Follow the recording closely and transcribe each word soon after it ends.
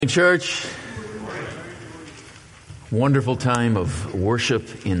Church, wonderful time of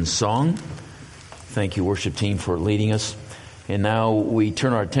worship in song. Thank you, worship team, for leading us. And now we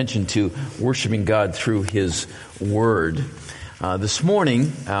turn our attention to worshiping God through His Word. This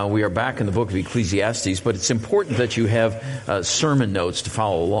morning, we are back in the book of Ecclesiastes, but it's important that you have sermon notes to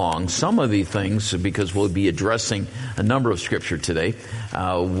follow along. Some of the things, because we'll be addressing a number of Scripture today,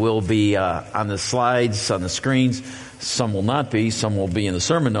 will be on the slides, on the screens. Some will not be. Some will be in the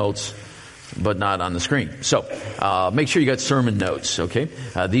sermon notes, but not on the screen. So make sure you got sermon notes, okay?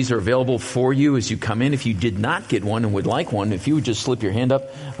 These are available for you as you come in. If you did not get one and would like one, if you would just slip your hand up,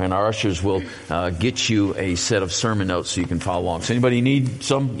 and our ushers will get you a set of sermon notes so you can follow along. So anybody need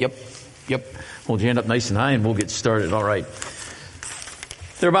some? Yep. Hold your hand up nice and high and we'll get started. All right.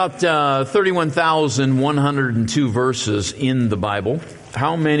 There are about 31,102 verses in the Bible.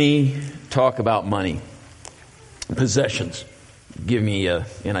 How many talk about money? Possessions. Give me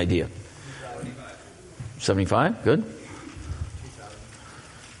an idea. 75? Good.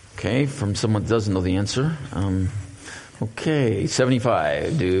 Okay, from someone that doesn't know the answer. Okay,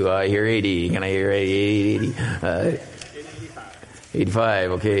 75. Do I hear 80? Can I hear 80?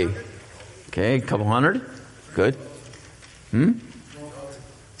 85, okay. Okay, a couple hundred? Good.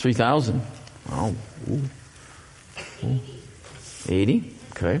 3,000. Oh. 80?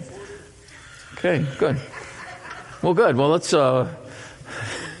 Okay. Okay, good. Well, good. Well, let's give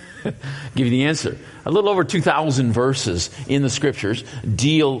you the answer. A little over 2,000 verses in the Scriptures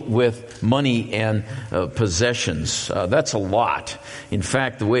deal with money and possessions. That's a lot. In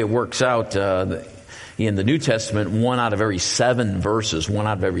fact, the way it works out in the New Testament, one out of every seven verses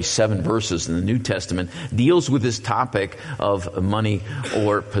in the New Testament deals with this topic of money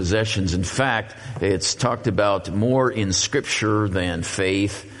or possessions. In fact, it's talked about more in Scripture than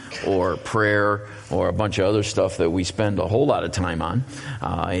faith or prayer or a bunch of other stuff that we spend a whole lot of time on.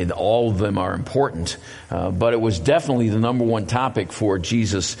 And all of them are important. But it was definitely the number one topic for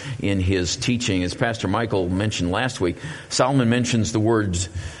Jesus in His teaching. As Pastor Michael mentioned last week, Solomon mentions the words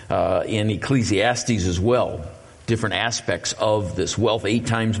in Ecclesiastes as well. Different aspects of this wealth. 8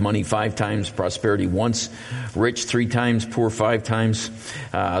 times money, 5 times prosperity, once rich, 3 times, poor 5 times.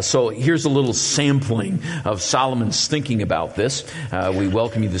 So here's a little sampling of Solomon's thinking about this. We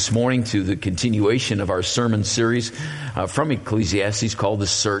welcome you this morning to the continuation of our sermon series from Ecclesiastes called The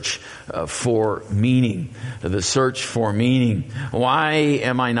Search for Meaning. The Search for Meaning. Why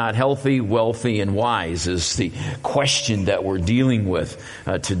am I not healthy, wealthy, and wise is the question that we're dealing with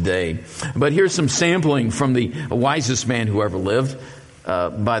today. But here's some sampling from the wisest man who ever lived.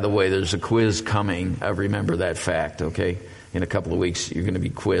 By the way, there's a quiz coming. Remember that fact, okay? In a couple of weeks, you're going to be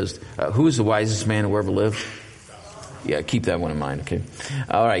quizzed. Who is the wisest man who ever lived? Yeah, keep that one in mind, okay?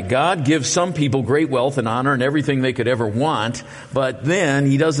 All right, God gives some people great wealth and honor and everything they could ever want, but then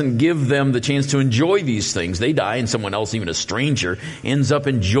He doesn't give them the chance to enjoy these things. They die and someone else, even a stranger, ends up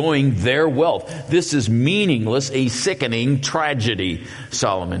enjoying their wealth. This is meaningless, a sickening tragedy,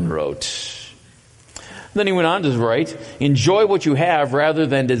 Solomon wrote. Then he went on to write, enjoy what you have rather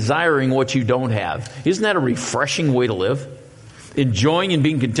than desiring what you don't have. Isn't that a refreshing way to live? Enjoying and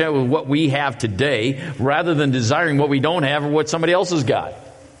being content with what we have today rather than desiring what we don't have or what somebody else has got.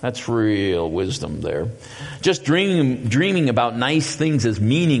 That's real wisdom there. Just dreaming about nice things is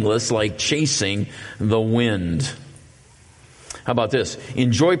meaningless, like chasing the wind. How about this?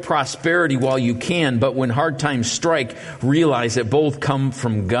 Enjoy prosperity while you can, but when hard times strike, realize that both come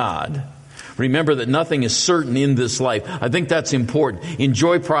from God. Remember that nothing is certain in this life. I think that's important.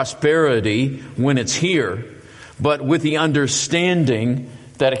 Enjoy prosperity when it's here, but with the understanding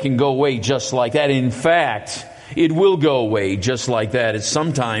that it can go away just like that. In fact, it will go away just like that. At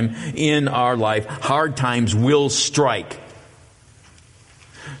some time in our life, hard times will strike.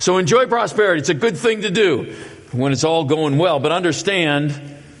 So enjoy prosperity. It's a good thing to do when it's all going well. But understand,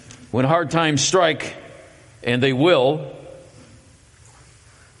 when hard times strike, and they will,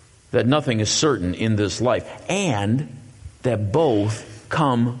 that nothing is certain in this life. And that both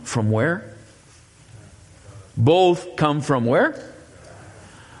come from where? Both come from where?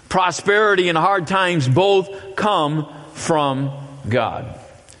 Prosperity and hard times both come from God.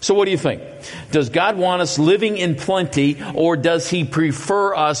 So what do you think? Does God want us living in plenty, or does He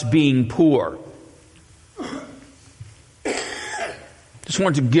prefer us being poor? Just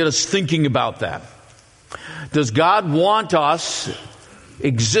wanted to get us thinking about that. Does God want us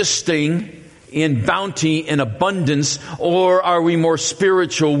existing in bounty and abundance, or are we more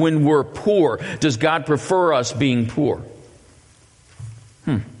spiritual when we're poor? Does God prefer us being poor?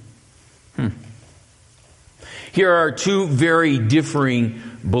 Here are two very differing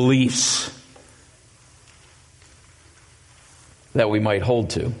beliefs that we might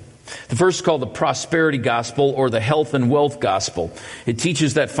hold to. The first is called the prosperity gospel, or the health and wealth gospel. It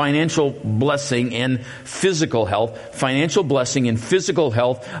teaches that financial blessing and physical health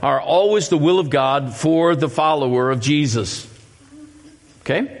are always the will of God for the follower of Jesus.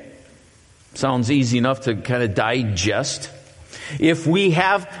 Okay? Sounds easy enough to kind of digest. If we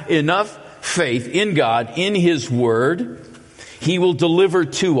have enough faith in God, in His Word, He will deliver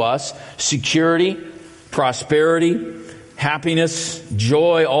to us security, prosperity, happiness,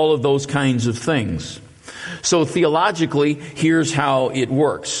 joy, all of those kinds of things. So theologically, here's how it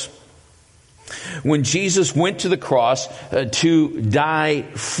works. When Jesus went to the cross to die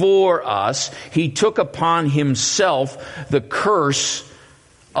for us, He took upon Himself the curse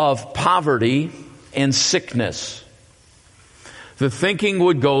of poverty and sickness. The thinking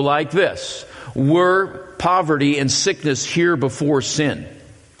would go like this: were poverty and sickness here before sin?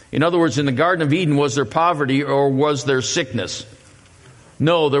 In other words, in the Garden of Eden, was there poverty or was there sickness?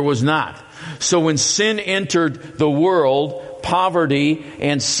 No, there was not. So when sin entered the world, poverty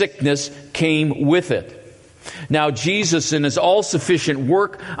and sickness came with it. Now Jesus, in His all-sufficient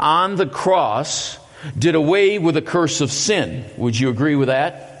work on the cross, did away with the curse of sin. Would you agree with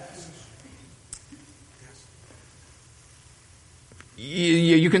that?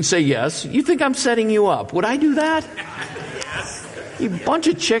 You can say yes. You think I'm setting you up. Would I do that? You bunch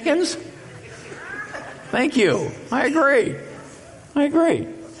of chickens? Thank you. I agree.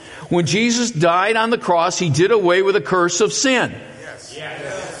 When Jesus died on the cross, He did away with the curse of sin.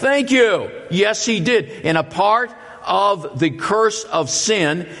 Yes. Thank you. Yes, He did. And a part of the curse of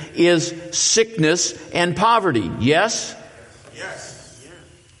sin is sickness and poverty. Yes? Yes.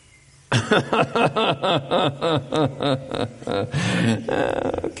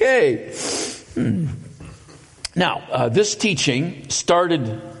 Okay. Now, this teaching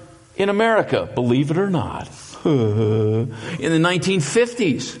started in America, believe it or not, in the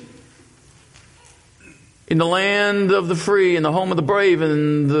 1950s. In the land of the free, in the home of the brave,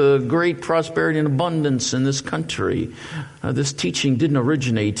 and the great prosperity and abundance in this country. This teaching didn't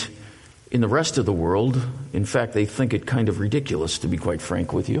originate in the rest of the world. In fact, they think it kind of ridiculous, to be quite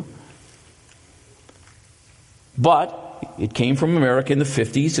frank with you. But it came from America in the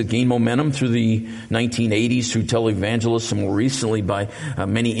 50s. It gained momentum through the 1980s through televangelists, and more recently by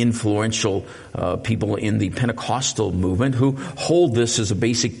many influential people in the Pentecostal movement who hold this as a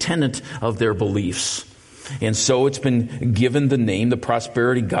basic tenet of their beliefs. And so it's been given the name, the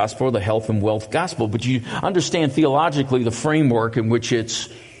prosperity gospel, or the health and wealth gospel. But you understand theologically the framework in which it's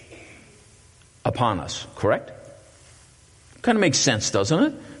upon us, correct? Kind of makes sense, doesn't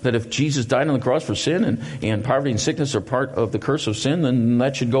it? That if Jesus died on the cross for sin and poverty and sickness are part of the curse of sin, then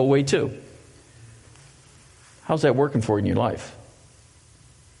that should go away too. How's that working for you in your life?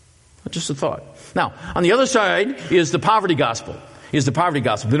 Just a thought. Now, on the other side is the poverty gospel.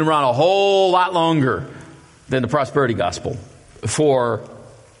 Been around a whole lot longer than the prosperity gospel for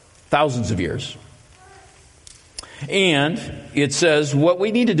thousands of years. And it says what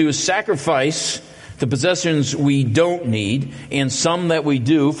we need to do is sacrifice the possessions we don't need and some that we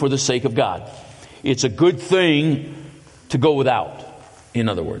do for the sake of God. It's a good thing to go without, in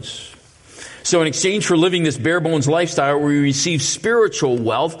other words. So in exchange for living this bare bones lifestyle, we receive spiritual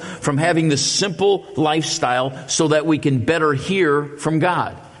wealth from having this simple lifestyle so that we can better hear from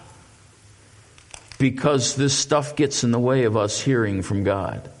God. Because this stuff gets in the way of us hearing from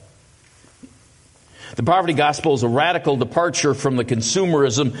God. The poverty gospel is a radical departure from the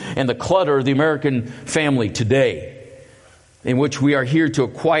consumerism and the clutter of the American family today, in which we are here to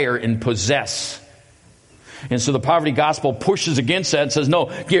acquire and possess. And so the poverty gospel pushes against that and says, no,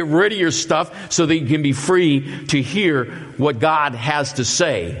 get rid of your stuff so that you can be free to hear what God has to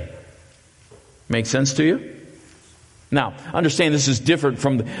say. Make sense to you? Now, understand this is different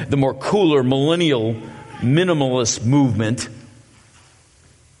from the more cooler millennial minimalist movement,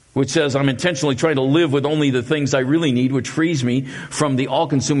 which says I'm intentionally trying to live with only the things I really need, which frees me from the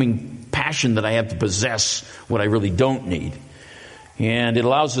all-consuming passion that I have to possess what I really don't need. And it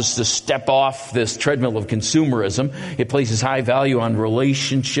allows us to step off this treadmill of consumerism. It places high value on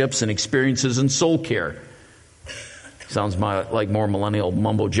relationships and experiences and soul care. Sounds like more millennial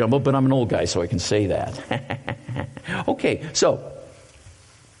mumbo jumbo, but I'm an old guy, so I can say that. Okay, so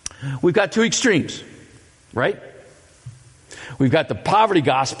we've got two extremes, right? We've got the poverty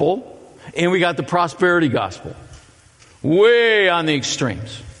gospel and we got the prosperity gospel. Way on the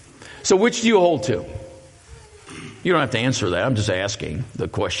extremes. So which do you hold to? You don't have to answer that. I'm just asking the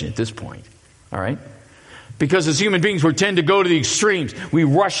question at this point. All right? Because as human beings, we tend to go to the extremes. We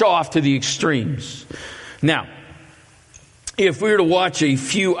rush off to the extremes. Now, if we were to watch a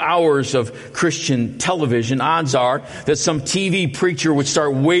few hours of Christian television, odds are that some TV preacher would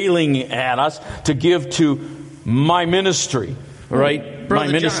start wailing at us to give to my ministry, right? Brother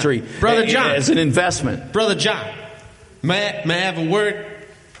my ministry John. Brother John. As an investment. Brother John, may I have a word?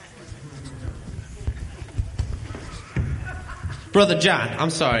 Brother John, I'm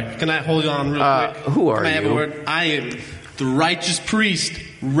sorry. Can I hold you on real quick? Who are Can I have you? a word? I am the righteous priest,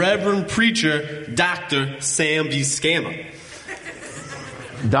 Reverend Preacher, Dr. Sam B. Scammer.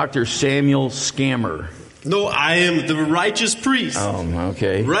 Dr. Samuel Scammer. No, I am the righteous priest. Oh,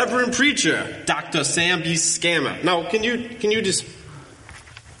 okay. Reverend Preacher, Dr. Sam B. Scammer. Now, can you just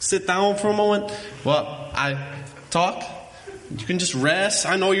sit down for a moment while I talk? You can just rest.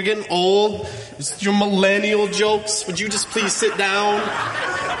 I know you're getting old. It's your millennial jokes. Would you just please sit down?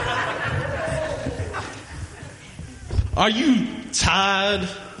 Are you tired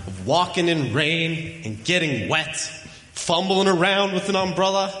of walking in rain and getting wet, fumbling around with an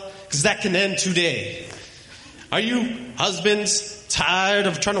umbrella? Because that can end today. Are you husbands tired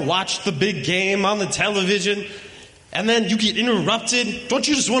of trying to watch the big game on the television and then you get interrupted? Don't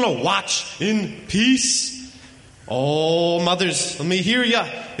you just want to watch in peace? Oh, mothers, let me hear ya.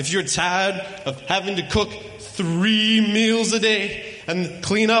 If you're tired of having to cook 3 meals a day and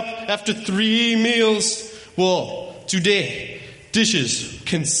clean up after 3 meals, well, today, dishes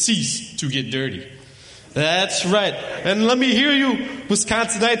can cease to get dirty. That's right. And let me hear you,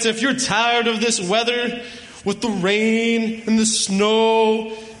 Wisconsinites, if you're tired of this weather with the rain and the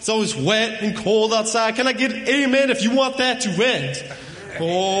snow, it's always wet and cold outside. Can I get an amen if you want that to end?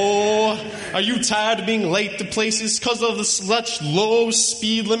 Oh, are you tired of being late to places because of the such low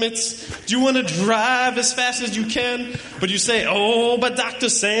speed limits? Do you want to drive as fast as you can? But you say, oh, but Dr.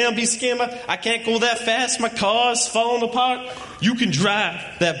 Sam B. Scammer, I can't go that fast. My car's falling apart. You can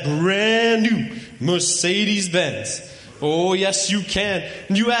drive that brand new Mercedes-Benz. Oh, yes, you can.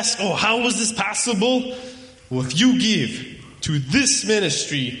 And you ask, oh, how was this possible? Well, if you give to this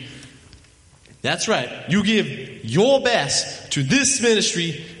ministry, that's right, you give your best to this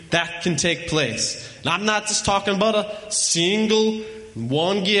ministry, that can take place. And I'm not just talking about a single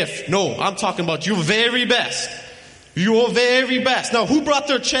one gift. No, I'm talking about your very best. Your very best. Now, who brought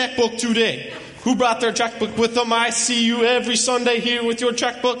their checkbook today? Who brought their checkbook with them? I see you every Sunday here with your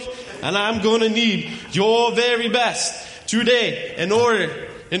checkbook, and I'm going to need your very best today in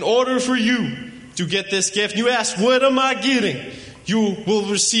order for you to get this gift. You ask, what am I getting? You will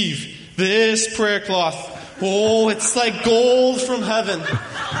receive this prayer cloth. Oh, it's like gold from heaven.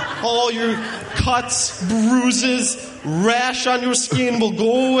 All your cuts, bruises, rash on your skin will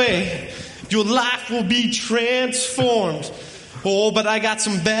go away. Your life will be transformed. Oh, but I got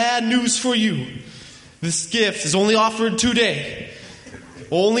some bad news for you. This gift is only offered today.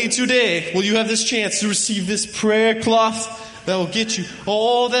 Only today will you have this chance to receive this prayer cloth that will get you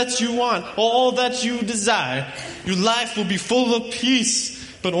all that you want, all that you desire. Your life will be full of peace.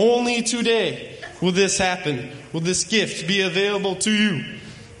 But only today will this happen. Will this gift be available to you?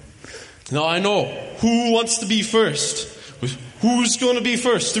 Now I know who wants to be first. Who's going to be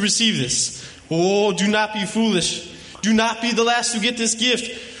first to receive this? Oh, do not be foolish. Do not be the last to get this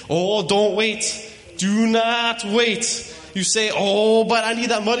gift. Oh, don't wait. Do not wait. You say, oh, but I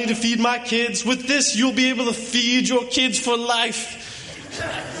need that money to feed my kids. With this, you'll be able to feed your kids for life.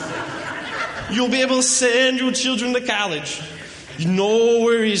 You'll be able to send your children to college. No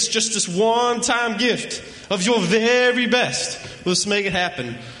worries, just this one-time gift of your very best. Let's make it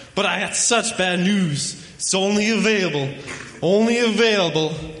happen. But I got such bad news. It's only available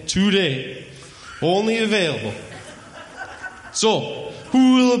today. Only available. So,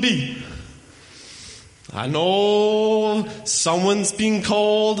 who will it be? I know someone's being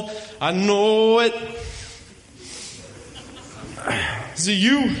called. I know it. Is it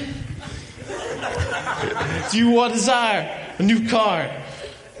you? Do you desire a new car?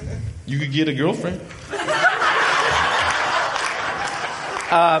 You could get a girlfriend.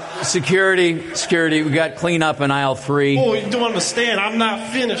 Security, we got cleanup in aisle 3. Oh, you don't understand. I'm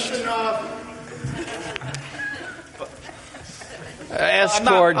not finished.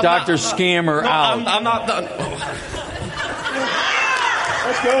 Escort Dr. Scammer out. I'm not done.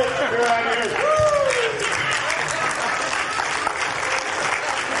 Let's go. You're out here.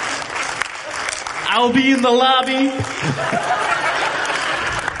 I'll be in the lobby.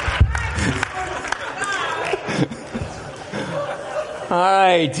 All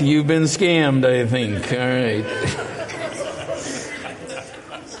right, you've been scammed, I think. All right.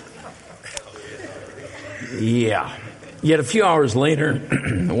 Yeah. Yet a few hours later,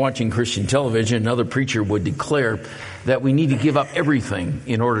 watching Christian television, another preacher would declare that we need to give up everything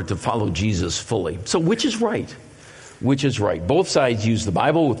in order to follow Jesus fully. So which is right? which is right. Both sides use the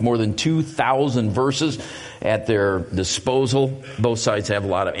Bible with more than 2,000 verses at their disposal. Both sides have a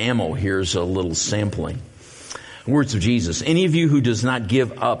lot of ammo. Here's a little sampling. Words of Jesus. Any of you who does not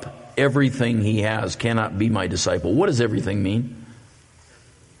give up everything he has cannot be my disciple. What does everything mean?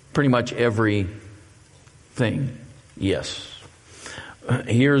 Pretty much everything. Yes.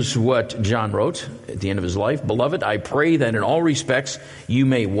 Here's what John wrote at the end of his life. Beloved, I pray that in all respects you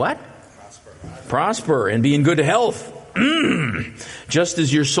may what? Prosper and be in good health, just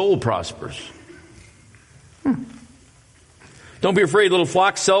as your soul prospers. Don't be afraid, little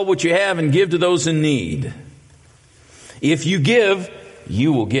flock. Sell what you have and give to those in need. If you give,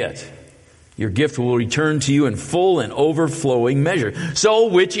 you will get. Your gift will return to you in full and overflowing measure. So,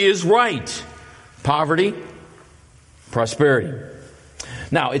 which is right? Poverty, prosperity.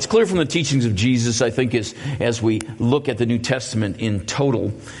 Now, it's clear from the teachings of Jesus, I think, as we look at the New Testament in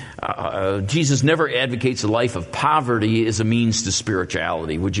total, Jesus never advocates a life of poverty as a means to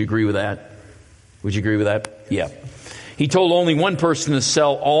spirituality. Would you agree with that? Would you agree with that? Yeah. He told only one person to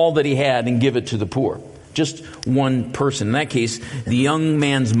sell all that he had and give it to the poor. Just one person. In that case, the young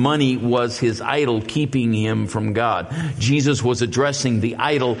man's money was his idol, keeping him from God. Jesus was addressing the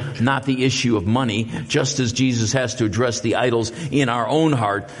idol, not the issue of money, just as Jesus has to address the idols in our own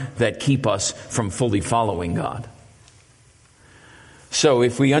heart that keep us from fully following God. So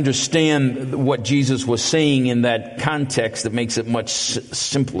if we understand what Jesus was saying in that context, it makes it much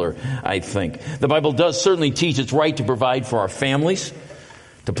simpler, I think. The Bible does certainly teach it's right to provide for our families,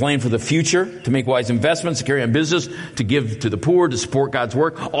 to plan for the future, to make wise investments, to carry on business, to give to the poor, to support God's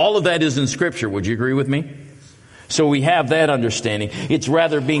work. All of that is in Scripture. Would you agree with me? So we have that understanding. It's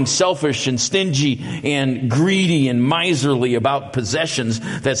rather being selfish and stingy and greedy and miserly about possessions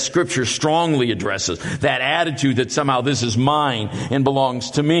that Scripture strongly addresses. That attitude that somehow this is mine and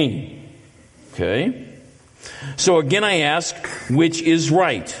belongs to me. Okay? So again I ask, which is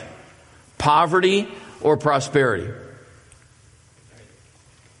right? Poverty or prosperity?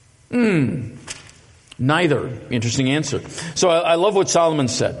 Neither. Interesting answer. So I love what Solomon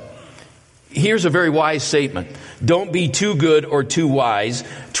said. Here's a very wise statement. Don't be too good or too wise.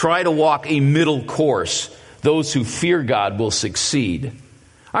 Try to walk a middle course. Those who fear God will succeed.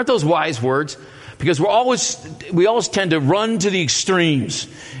 Aren't those wise words? Because we always tend to run to the extremes.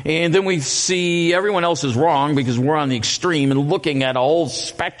 And then we see everyone else is wrong because we're on the extreme and looking at a whole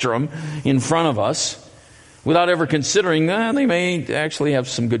spectrum in front of us without ever considering they may actually have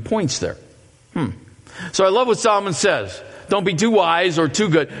some good points there. So I love what Solomon says. Don't be too wise or too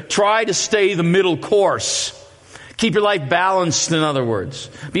good. Try to stay the middle course. Keep your life balanced, in other words.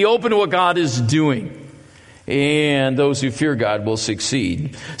 Be open to what God is doing. And those who fear God will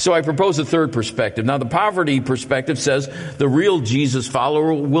succeed. So I propose a third perspective. Now the poverty perspective says the real Jesus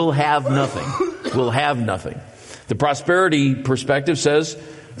follower will have nothing. Will have nothing. The prosperity perspective says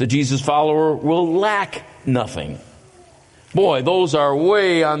the Jesus follower will lack nothing. Boy, those are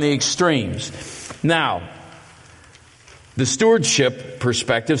way on the extremes. Now, the stewardship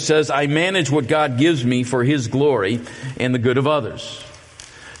perspective says I manage what God gives me for His glory and the good of others.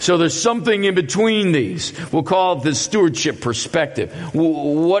 So there's something in between these. We'll call it the stewardship perspective.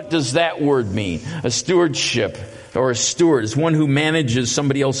 What does that word mean? A stewardship or a steward is one who manages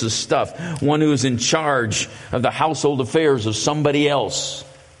somebody else's stuff, one who is in charge of the household affairs of somebody else.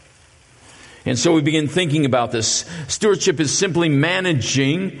 And so we begin thinking about this. Stewardship is simply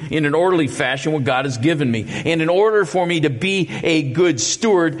managing in an orderly fashion what God has given me. And in order for me to be a good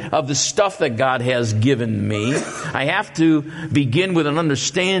steward of the stuff that God has given me, I have to begin with an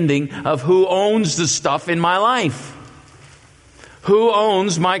understanding of who owns the stuff in my life. Who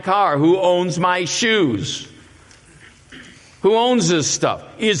owns my car? Who owns my shoes? Who owns this stuff?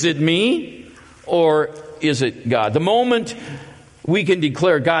 Is it me or is it God? The moment we can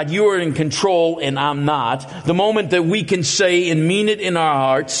declare, God, you are in control and I'm not. The moment that we can say and mean it in our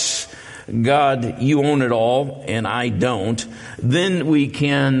hearts, God, you own it all and I don't, then we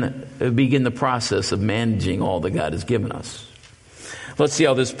can begin the process of managing all that God has given us. Let's see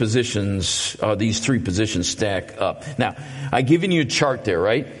how these three positions stack up. Now, I've given you a chart there,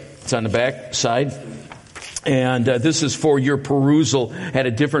 right? It's on the back side. And this is for your perusal at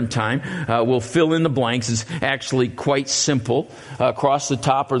a different time. We'll fill in the blanks. It's actually quite simple. Across the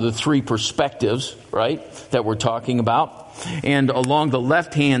top are the three perspectives, right, that we're talking about. And along the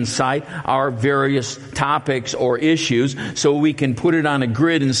left-hand side are various topics or issues, so we can put it on a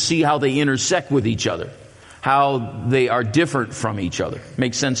grid and see how they intersect with each other, how they are different from each other.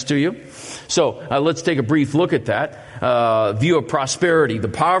 Make sense to you? So let's take a brief look at that. View of prosperity. The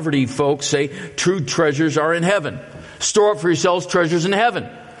poverty folks say true treasures are in heaven. Store up for yourselves treasures in heaven.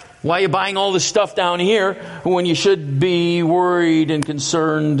 Why are you buying all this stuff down here when you should be worried and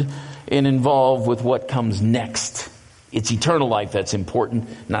concerned and involved with what comes next? It's eternal life that's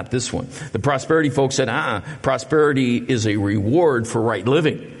important, not this one. The prosperity folks said, prosperity is a reward for right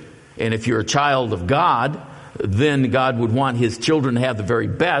living. And if you're a child of God, then God would want his children to have the very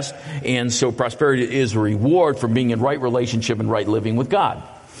best. And so prosperity is a reward for being in right relationship and right living with God.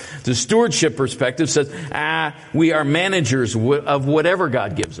 The stewardship perspective says, we are managers of whatever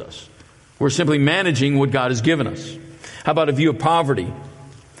God gives us. We're simply managing what God has given us. How about a view of poverty?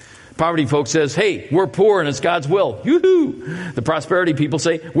 Poverty folks says, hey, we're poor and it's God's will. Yoo-hoo. The prosperity people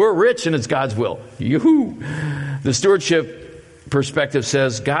say, we're rich and it's God's will. Yoo-hoo. The stewardship perspective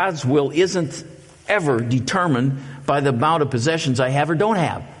says, God's will isn't ever determined by the amount of possessions I have or don't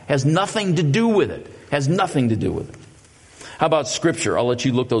have. Has nothing to do with it. Has nothing to do with it. How about Scripture? I'll let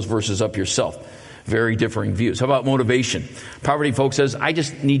you look those verses up yourself. Very differing views. How about motivation? Poverty folks says, I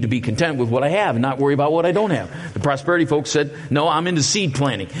just need to be content with what I have and not worry about what I don't have. The prosperity folks said, no, I'm into seed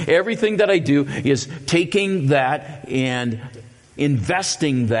planting. Everything that I do is taking that and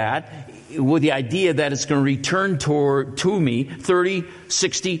investing that with the idea that it's going to return to me 30,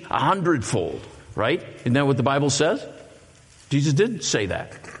 60, 100-fold. Right? Isn't that what the Bible says? Jesus did say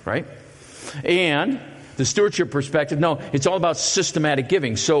that. Right? And the stewardship perspective, no, it's all about systematic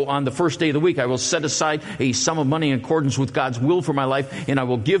giving. So on the first day of the week, I will set aside a sum of money in accordance with God's will for my life, and I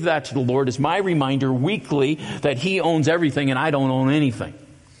will give that to the Lord as my reminder weekly that he owns everything and I don't own anything.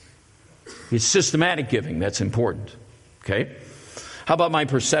 It's systematic giving that's important. Okay? How about my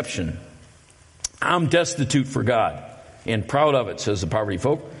perception? I'm destitute for God and proud of it, says the poverty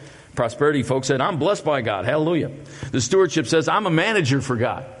folk. Prosperity folk said, I'm blessed by God. Hallelujah. The stewardship says, I'm a manager for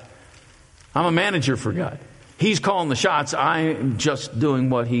God. I'm a manager for God. He's calling the shots. I'm just doing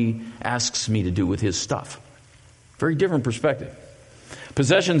what he asks me to do with his stuff. Very different perspective.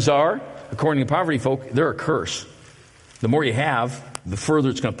 Possessions are, according to poverty folk, they're a curse. The more you have, the further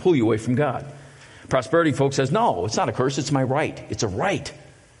it's going to pull you away from God. Prosperity folk says, no, it's not a curse. It's my right. It's a right.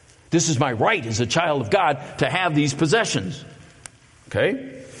 This is my right as a child of God to have these possessions.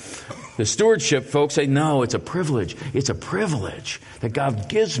 Okay? The stewardship folks say, no, it's a privilege. It's a privilege that God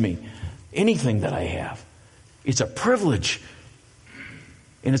gives me. Anything that I have. It's a privilege.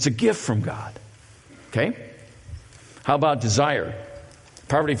 And it's a gift from God. Okay? How about desire?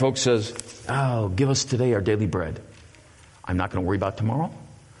 Poverty folks says, oh, give us today our daily bread. I'm not going to worry about tomorrow.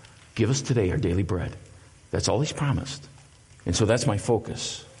 Give us today our daily bread. That's all he's promised. And so that's my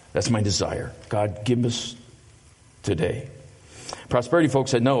focus. That's my desire. God, give us today. Prosperity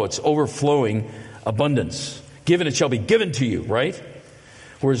folks said, no, it's overflowing abundance. Given it shall be given to you, right?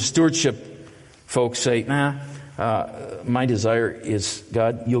 Whereas stewardship folks say, my desire is,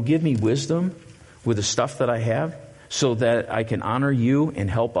 God, you'll give me wisdom with the stuff that I have so that I can honor you and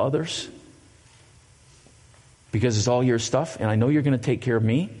help others. Because it's all your stuff, and I know you're going to take care of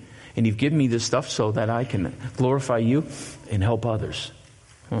me, and you've given me this stuff so that I can glorify you and help others.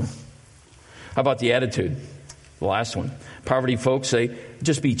 How about the attitude? The last one. Poverty folks say,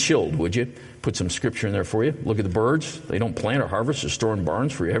 just be chilled, would you? Put some scripture in there for you. Look at the birds. They don't plant or harvest or store in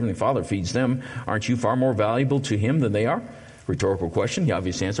barns, for your heavenly Father feeds them. Aren't you far more valuable to him than they are? Rhetorical question. The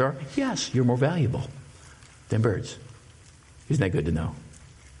obvious answer are, yes, you're more valuable than birds. Isn't that good to know?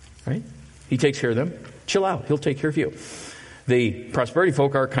 Right? He takes care of them. Chill out. He'll take care of you. The prosperity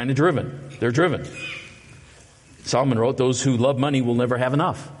folk are kind of driven. They're driven. Solomon wrote, those who love money will never have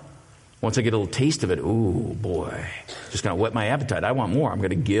enough. Once I get a little taste of it, ooh, boy, just going to whet my appetite. I want more. I'm going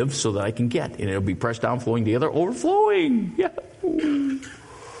to give so that I can get. And it'll be pressed down, flowing together, overflowing. Yeah.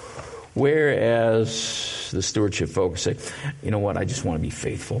 Whereas the stewardship folks say, you know what, I just want to be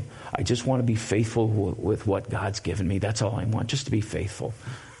faithful. I just want to be faithful with what God's given me. That's all I want, just to be faithful.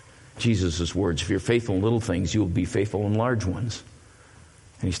 Jesus' words, if you're faithful in little things, you will be faithful in large ones.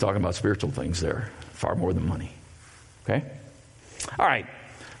 And he's talking about spiritual things there, far more than money. Okay? All right.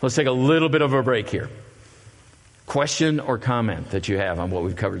 Let's take a little bit of a break here. Question or comment that you have on what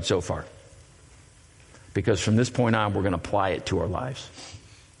we've covered so far? Because from this point on, we're going to apply it to our lives.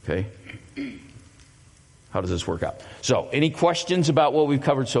 Okay? How does this work out? So, any questions about what we've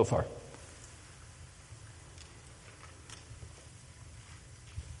covered so far?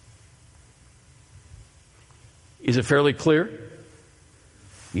 Is it fairly clear?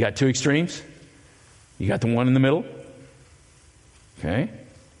 You got two extremes. You got the one in the middle. Okay?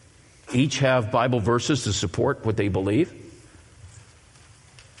 Each have Bible verses to support what they believe.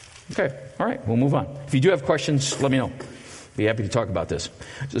 Okay, all right, we'll move on. If you do have questions, let me know. Be happy to talk about this.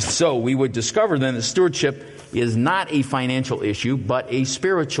 So we would discover then that stewardship is not a financial issue, but a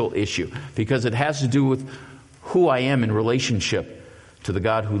spiritual issue, because it has to do with who I am in relationship to the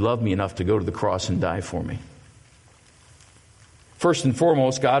God who loved me enough to go to the cross and die for me. First and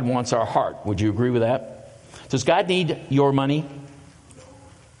foremost, God wants our heart. Would you agree with that? Does God need your money?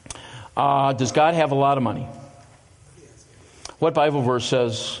 Does God have a lot of money? What Bible verse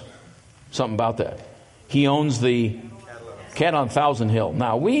says something about that? He owns the cattle on Thousand Hill.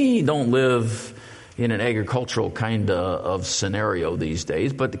 Now, we don't live in an agricultural kind of scenario these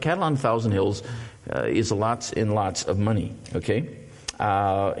days, but the cattle on Thousand Hills is lots and lots of money, okay?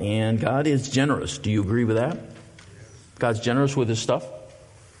 And God is generous. Do you agree with that? God's generous with his stuff?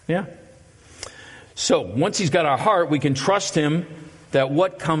 Yeah. So, once he's got our heart, we can trust him that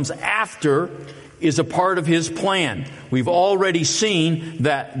what comes after is a part of his plan. We've already seen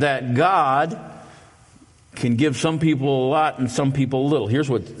that God can give some people a lot and some people a little. Here's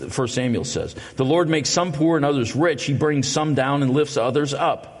what 1 Samuel says. The Lord makes some poor and others rich. He brings some down and lifts others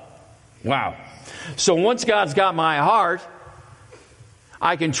up. Wow. So once God's got my heart,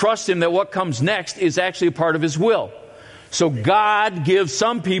 I can trust him that what comes next is actually a part of his will. So God gives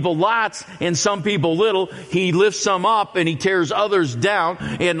some people lots and some people little. He lifts some up and he tears others down.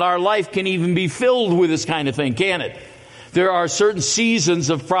 And our life can even be filled with this kind of thing, can it? There are certain seasons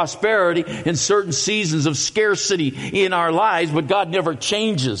of prosperity and certain seasons of scarcity in our lives, but God never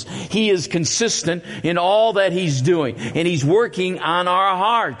changes. He is consistent in all that he's doing, and he's working on our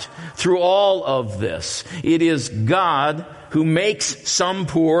heart through all of this. It is God who makes some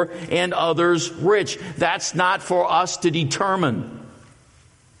poor and others rich. That's not for us to determine.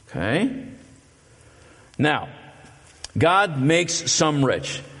 Okay? Now, God makes some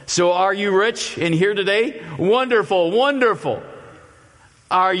rich. So are you rich in here today? Wonderful, wonderful.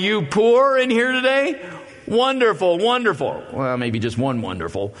 Are you poor in here today? Wonderful, wonderful. Well, maybe just one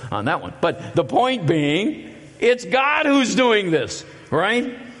wonderful on that one. But the point being, it's God who's doing this,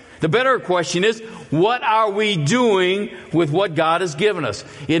 right? The better question is, what are we doing with what God has given us?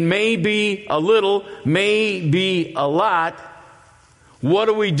 It may be a little, may be a lot. What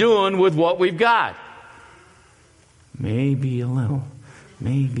are we doing with what we've got? Maybe a little.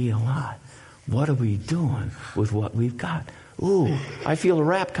 Maybe a lot. What are we doing with what we've got? Ooh, I feel a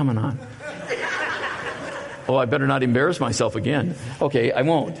rap coming on. Oh, I better not embarrass myself again. Okay, I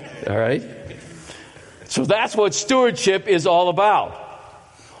won't. All right? So that's what stewardship is all about.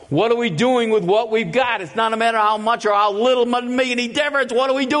 What are we doing with what we've got? It's not a matter how much or how little it doesn't make any difference. What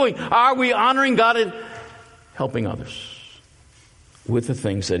are we doing? Are we honoring God and helping others with the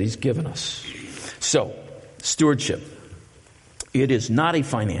things that he's given us? So, stewardship. It is not a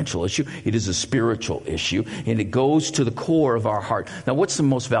financial issue. It is a spiritual issue. And it goes to the core of our heart. Now, what's the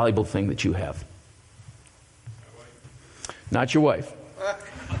most valuable thing that you have? Not your wife.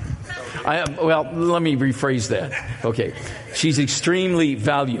 Well, let me rephrase that. Okay. She's extremely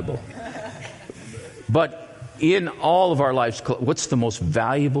valuable. But in all of our lives, what's the most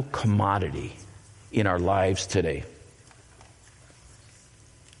valuable commodity in our lives today?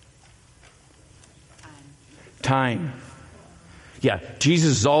 Time. Yeah,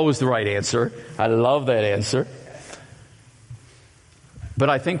 Jesus is always the right answer. I love that answer. But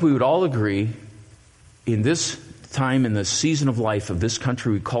I think we would all agree in this time, in the season of life of this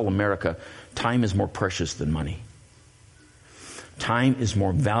country we call America, time is more precious than money. Time is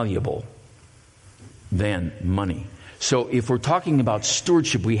more valuable than money. So if we're talking about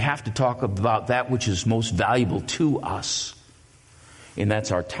stewardship, we have to talk about that which is most valuable to us. And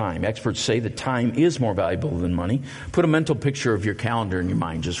that's our time. Experts say that time is more valuable than money. Put a mental picture of your calendar in your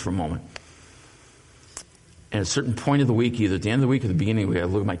mind just for a moment. And at a certain point of the week, either at the end of the week or the beginning of the week, I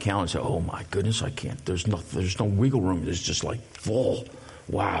look at my calendar and say, oh my goodness, I can't. There's no wiggle room. It's just like full.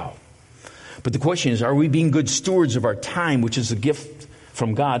 Wow. But the question is, are we being good stewards of our time, which is a gift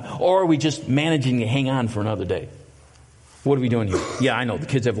from God, or are we just managing to hang on for another day? What are we doing here? Yeah, I know. The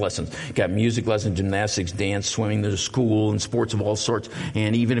kids have lessons. Got music lessons, gymnastics, dance, swimming. There's school and sports of all sorts.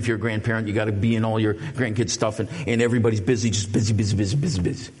 And even if you're a grandparent, you got to be in all your grandkids' stuff. And everybody's busy, just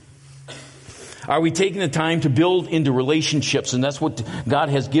busy. Are we taking the time to build into relationships? And that's what God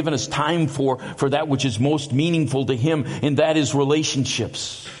has given us time for that which is most meaningful to him. And that is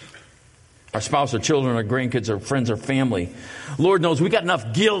relationships. Our spouse, our children, our grandkids, our friends, our family. Lord knows we got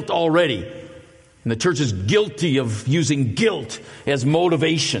enough guilt already. And the church is guilty of using guilt as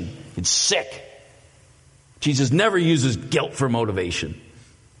motivation. It's sick. Jesus never uses guilt for motivation.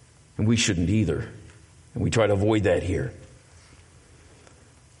 And we shouldn't either. And we try to avoid that here.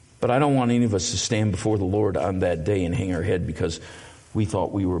 But I don't want any of us to stand before the Lord on that day and hang our head because we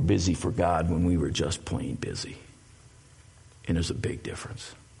thought we were busy for God when we were just plain busy. And there's a big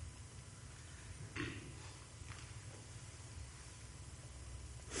difference.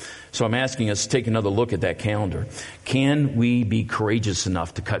 So I'm asking us to take another look at that calendar. Can we be courageous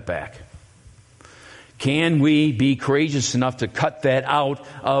enough to cut back? Can we be courageous enough to cut that out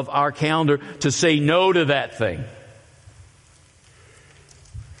of our calendar, to say no to that thing?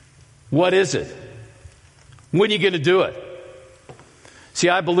 What is it? When are you going to do it? See,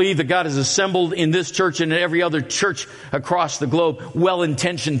 I believe that God has assembled in this church and in every other church across the globe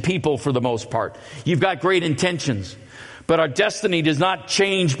well-intentioned people for the most part. You've got great intentions. But our destiny does not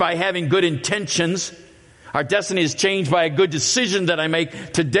change by having good intentions. Our destiny is changed by a good decision that I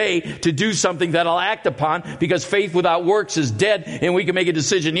make today to do something that I'll act upon, because faith without works is dead, and we can make a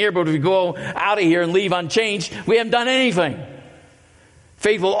decision here, but if we go out of here and leave unchanged, we haven't done anything.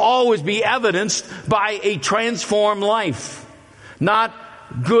 Faith will always be evidenced by a transformed life, not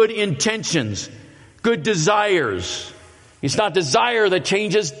good intentions, good desires. It's not desire that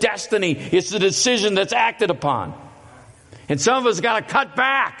changes destiny. It's the decision that's acted upon. And some of us got to cut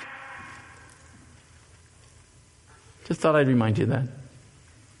back. Just thought I'd remind you of that.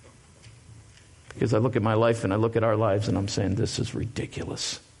 Because I look at my life and I look at our lives and I'm saying, this is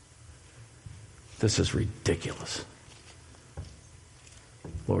ridiculous. This is ridiculous.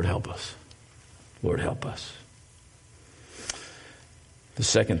 Lord, help us. Lord, help us. The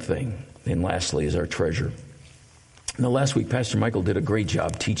second thing, and lastly, is our treasure. Now, last week, Pastor Michael did a great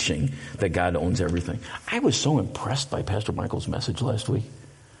job teaching that God owns everything. I was so impressed by Pastor Michael's message last week.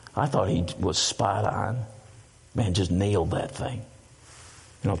 I thought he was spot on. Man, just nailed that thing.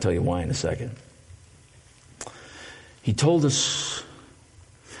 And I'll tell you why in a second. He told us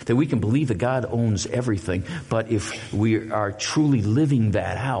that we can believe that God owns everything, but if we are truly living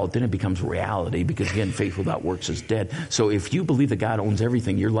that out, then it becomes reality, because again, faith without works is dead. So if you believe that God owns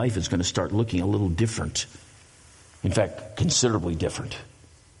everything, your life is going to start looking a little different. In fact, considerably different.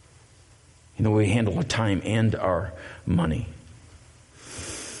 In the way we handle our time and our money.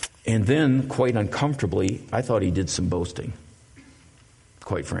 And then, quite uncomfortably, I thought he did some boasting.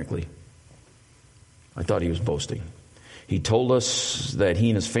 Quite frankly. I thought he was boasting. He told us that he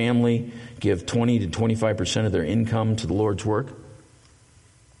and his family give 20 to 25% of their income to the Lord's work.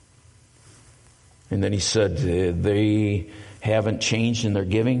 And then he said they haven't changed in their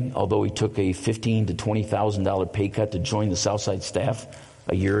giving, although he took a $15,000 to $20,000 pay cut to join the Southside staff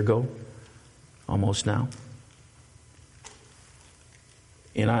a year ago, almost now.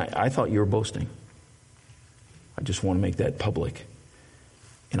 And I thought you were boasting. I just want to make that public.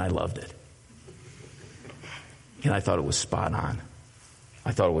 And I loved it. And I thought it was spot on.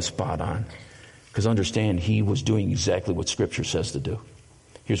 I thought it was spot on. Because understand, he was doing exactly what Scripture says to do.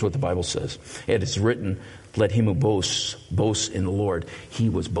 Here's what the Bible says. It is written, let him who boasts, boast in the Lord. He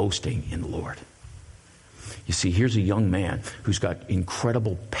was boasting in the Lord. You see, here's a young man who's got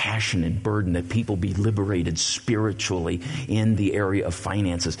incredible passion and burden that people be liberated spiritually in the area of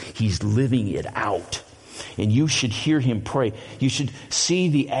finances. He's living it out. And you should hear him pray. You should see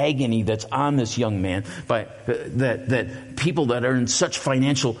the agony that's on this young man, that people that are in such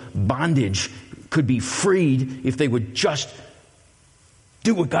financial bondage could be freed if they would just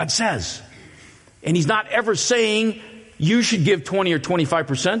do what God says. And he's not ever saying you should give 20 or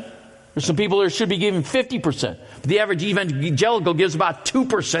 25%. There's some people that should be giving 50%. But the average evangelical gives about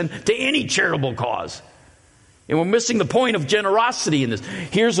 2% to any charitable cause. And we're missing the point of generosity in this.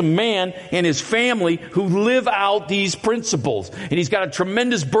 Here's a man and his family who live out these principles. And he's got a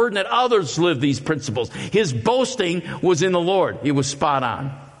tremendous burden that others live these principles. His boasting was in the Lord. It was spot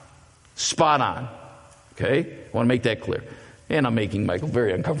on. Spot on. Okay? I want to make that clear. And I'm making Michael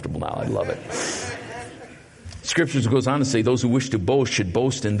very uncomfortable now. I love it. Scriptures goes on to say, those who wish to boast should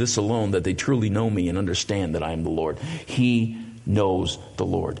boast in this alone, that they truly know me and understand that I am the Lord. He knows the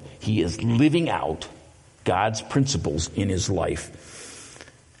Lord. He is living out God's principles in his life.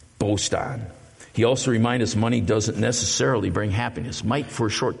 Boast on. He also reminds us money doesn't necessarily bring happiness. Might for a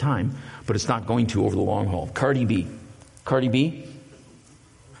short time, but it's not going to over the long haul. Cardi B. Cardi B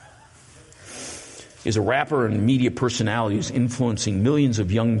is a rapper and media personality who's influencing millions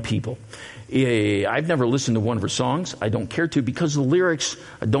of young people. I've never listened to one of her songs. I don't care to, because the lyrics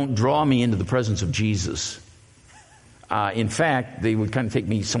don't draw me into the presence of Jesus. In fact, they would kind of take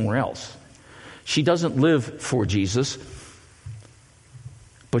me somewhere else. She doesn't live for Jesus,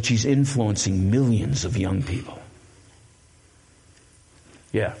 but she's influencing millions of young people.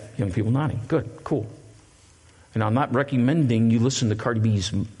 Yeah, young people nodding. Good, cool. And I'm not recommending you listen to Cardi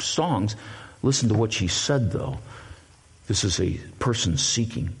B's songs. Listen to what she said, though. This is a person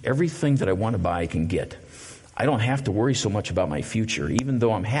seeking. Everything that I want to buy, I can get. I don't have to worry so much about my future. Even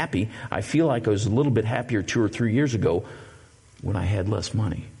though I'm happy, I feel like I was a little bit happier 2 or 3 years ago when I had less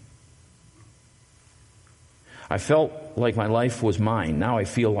money. I felt like my life was mine. Now I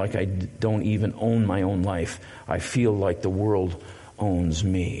feel like I don't even own my own life. I feel like the world owns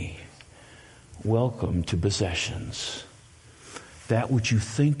me. Welcome to possessions. That which you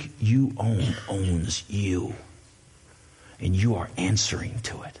think you own owns you. And you are answering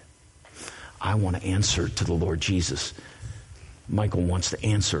to it. I want to answer to the Lord Jesus. Michael wants to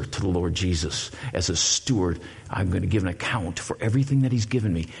answer to the Lord Jesus. As a steward, I'm going to give an account for everything that He's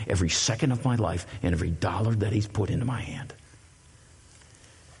given me, every second of my life, and every dollar that He's put into my hand.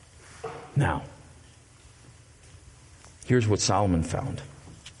 Now, here's what Solomon found.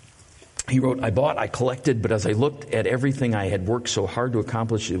 He wrote, I bought, I collected, but as I looked at everything I had worked so hard to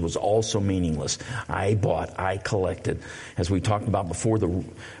accomplish, it was all so meaningless. I bought, I collected. As we talked about before, the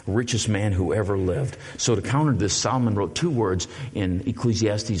richest man who ever lived. So to counter this, Solomon wrote 2 words in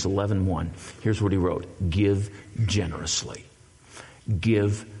Ecclesiastes 11:1. Here's what he wrote. Give generously.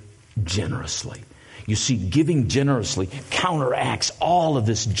 Give generously. You see, giving generously counteracts all of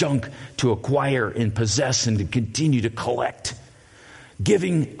this junk to acquire and possess and to continue to collect.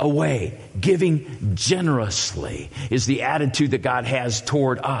 Giving away, giving generously is the attitude that God has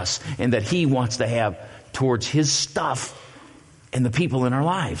toward us and that He wants to have towards His stuff and the people in our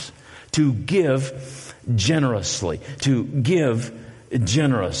lives. To give generously. To give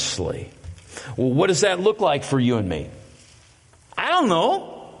generously. Well, what does that look like for you and me? I don't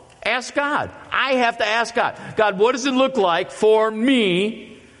know. Ask God. I have to ask God. God, what does it look like for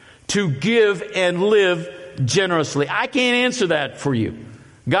me to give and live generously? I can't answer that for you.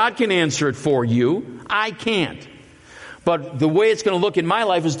 God can answer it for you. I can't. But the way it's going to look in my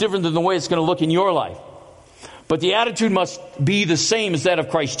life is different than the way it's going to look in your life. But the attitude must be the same as that of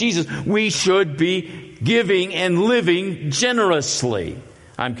Christ Jesus. We should be giving and living generously.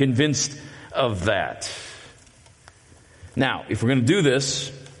 I'm convinced of that. Now, if we're going to do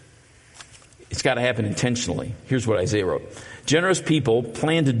this, it's got to happen intentionally. Here's what Isaiah wrote. Generous people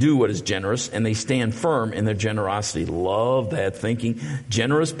plan to do what is generous, and they stand firm in their generosity. Love that thinking.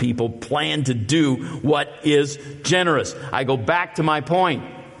 Generous people plan to do what is generous. I go back to my point.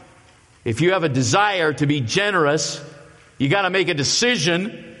 If you have a desire to be generous, you got to make a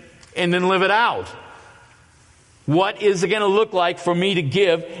decision and then live it out. What is it going to look like for me to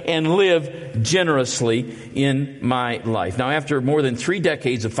give and live generously in my life? Now, after more than 3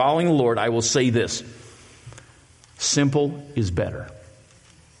 decades of following the Lord, I will say this. Simple is better.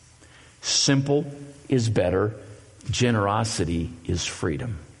 Simple is better. Generosity is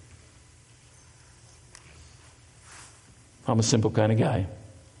freedom. I'm a simple kind of guy.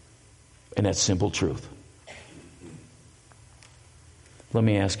 And that's simple truth. Let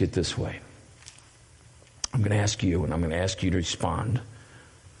me ask it this way. I'm going to ask you, and I'm going to ask you to respond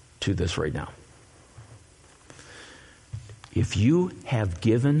to this right now. If you have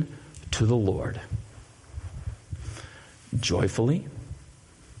given to the Lord joyfully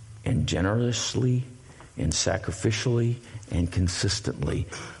and generously and sacrificially and consistently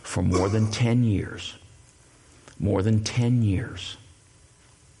for more than 10 years,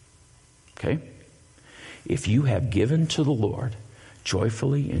 okay? If you have given to the Lord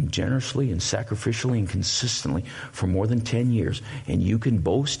joyfully and generously and sacrificially and consistently for more than 10 years, and you can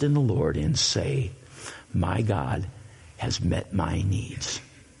boast in the Lord and say, my God has met my needs.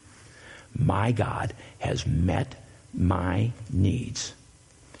 My God has met my needs.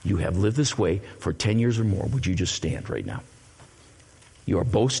 You have lived this way for 10 years or more. Would you just stand right now? You are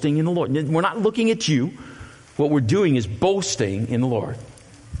boasting in the Lord. We're not looking at you. What we're doing is boasting in the Lord.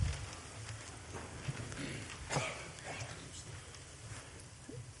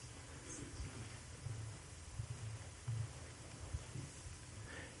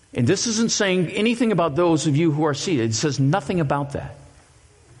 And this isn't saying anything about those of you who are seated. It says nothing about that.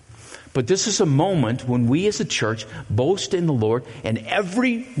 But this is a moment when we as a church boast in the Lord, and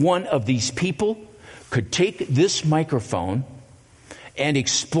every one of these people could take this microphone and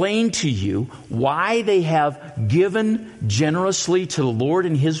explain to you why they have given generously to the Lord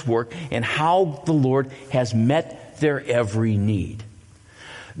and His work and how the Lord has met their every need.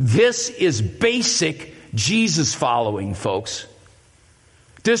 This is basic Jesus following, folks.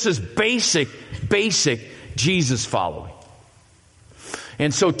 This is basic Jesus following.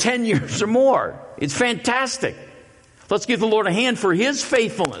 And so 10 years or more, it's fantastic. Let's give the Lord a hand for His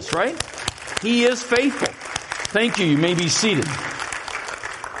faithfulness, right? He is faithful. Thank you. You may be seated.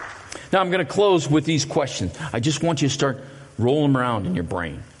 Now I'm going to close with these questions. I just want you to start rolling them around in your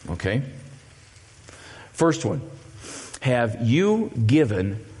brain, okay? First one. Have you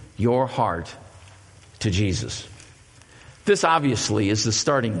given your heart to Jesus? This obviously is the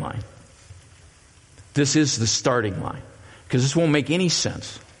starting line. This is the starting line. Because this won't make any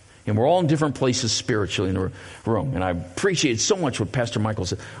sense And we're all in different places spiritually in the room. And I appreciate so much what Pastor Michael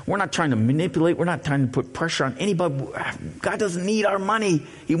said. We're not trying to manipulate. We're not trying to put pressure on anybody. God doesn't need our money.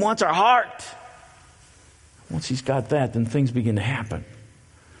 He wants our heart. Once He's got that, then things begin to happen.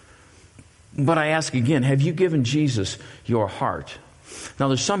 But I ask again, have you given Jesus your heart? Now,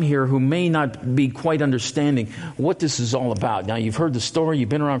 there's some here who may not be quite understanding what this is all about. Now, you've heard the story. You've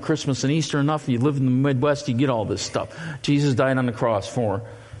been around Christmas and Easter enough. You live in the Midwest. You get all this stuff. Jesus died on the cross for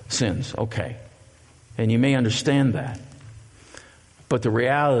sins. Okay. And you may understand that. But the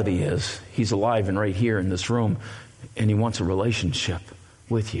reality is, He's alive and right here in this room, and He wants a relationship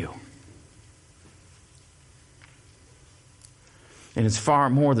with you. And it's far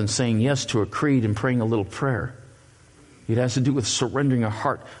more than saying yes to a creed and praying a little prayer. It has to do with surrendering our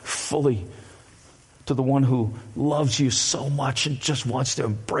heart fully to the one who loves you so much and just wants to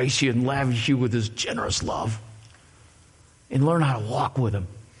embrace you and lavish you with His generous love. And learn how to walk with Him.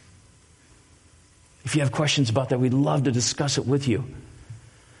 If you have questions about that, we'd love to discuss it with you.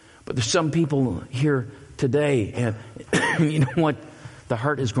 But there's some people here today, and you know what? The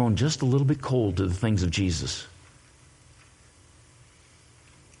heart has grown just a little bit cold to the things of Jesus.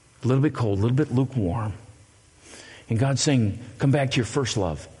 A little bit cold, a little bit lukewarm. And God's saying, come back to your first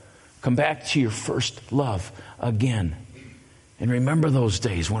love. Come back to your first love again. And remember those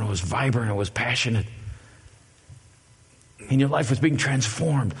days when it was vibrant, it was passionate. And your life was being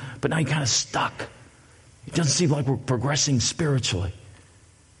transformed. But now you're kind of stuck. It doesn't seem like we're progressing spiritually.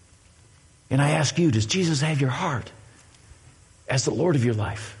 And I ask you, does Jesus have your heart as the Lord of your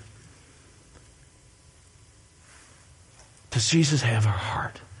life? Does Jesus have our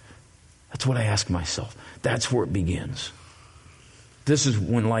heart? That's what I ask myself. That's where it begins. This is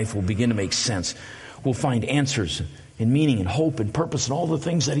when life will begin to make sense. We'll find answers and meaning and hope and purpose and all the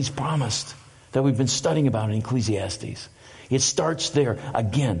things that He's promised that we've been studying about in Ecclesiastes. It starts there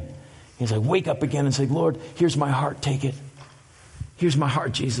again. As I wake up again and say, Lord, here's my heart, take it. Here's my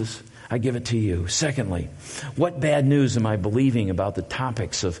heart, Jesus. I give it to you. Secondly, what bad news am I believing about the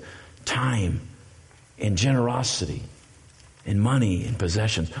topics of time and generosity and money and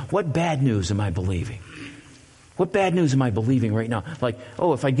possessions? What bad news am I believing? What bad news am I believing right now? Like,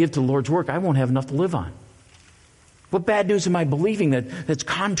 oh, if I give to the Lord's work, I won't have enough to live on. What bad news am I believing that's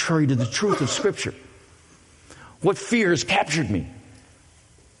contrary to the truth of Scripture? What fear has captured me?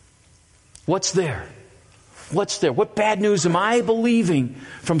 What's there? What's there? What bad news am I believing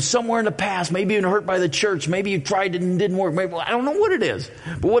from somewhere in the past? Maybe you've been hurt by the church. Maybe you tried it and didn't work. Maybe, I don't know what it is.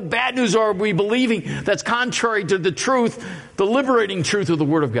 But what bad news are we believing that's contrary to the truth, the liberating truth of the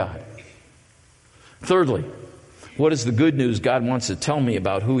Word of God? Thirdly, what is the good news God wants to tell me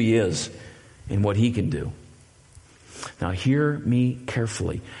about who He is and what He can do? Now hear me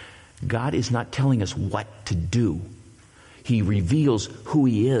carefully. God is not telling us what to do. He reveals who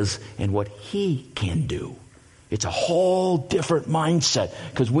He is and what He can do. It's a whole different mindset.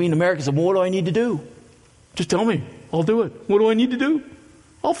 Because we in America say, well, what do I need to do? Just tell me. I'll do it. What do I need to do?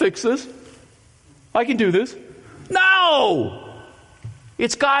 I'll fix this. I can do this. No!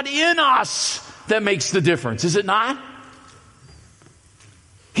 It's God in us that makes the difference, is it not?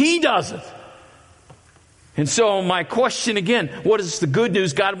 He does it. And so my question again, what is the good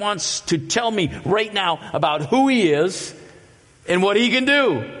news God wants to tell me right now about who He is and what He can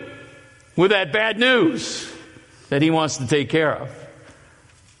do with that bad news that He wants to take care of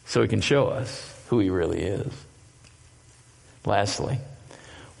so He can show us who He really is? Lastly,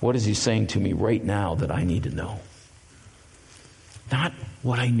 what is He saying to me right now that I need to know? Not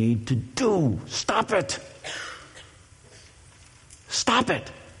what I need to do. Stop it. Stop it.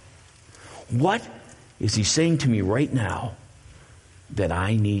 What is He saying to me right now that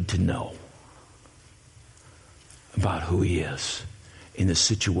I need to know about who He is in the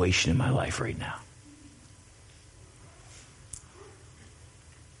situation in my life right now?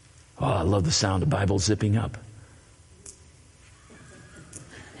 Oh, I love the sound of Bible zipping up.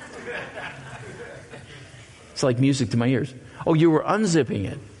 It's like music to my ears. Oh, you were unzipping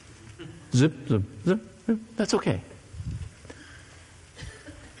it. Zip, zip, zip, zip. That's okay.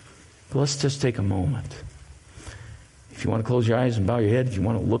 But let's just take a moment. If you want to close your eyes and bow your head, if you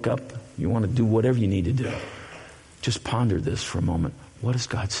want to look up, you want to do whatever you need to do, just ponder this for a moment. What is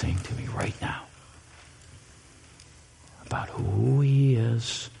God saying to me right now about who He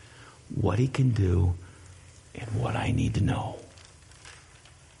is, what He can do, and what I need to know?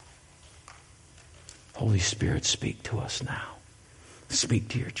 Holy Spirit, speak to us now. Speak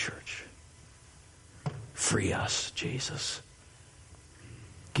to your church. Free us, Jesus.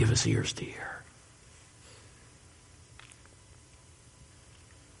 Give us ears to hear.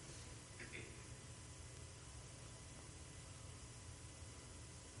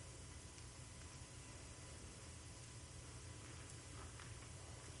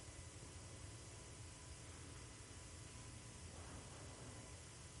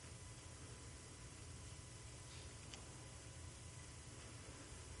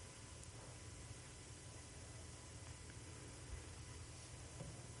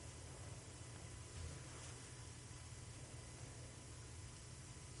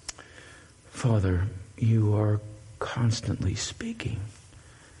 Father, you are constantly speaking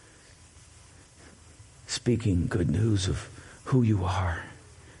good news of who you are,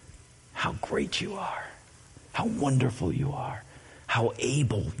 how great you are, how wonderful you are, how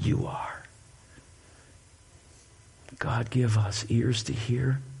able you are. God, give us ears to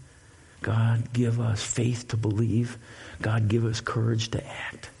hear. God, give us faith to believe. God, give us courage to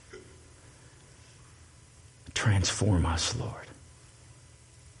act. Transform us, Lord.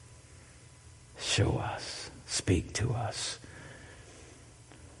 Show us. Speak to us.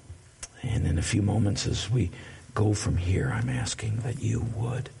 And in a few moments as we go from here, I'm asking that you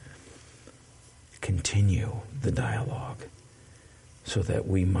would continue the dialogue so that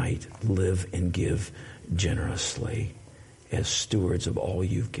we might live and give generously as stewards of all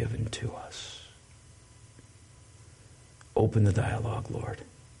you've given to us. Open the dialogue, Lord,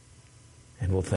 and we'll thank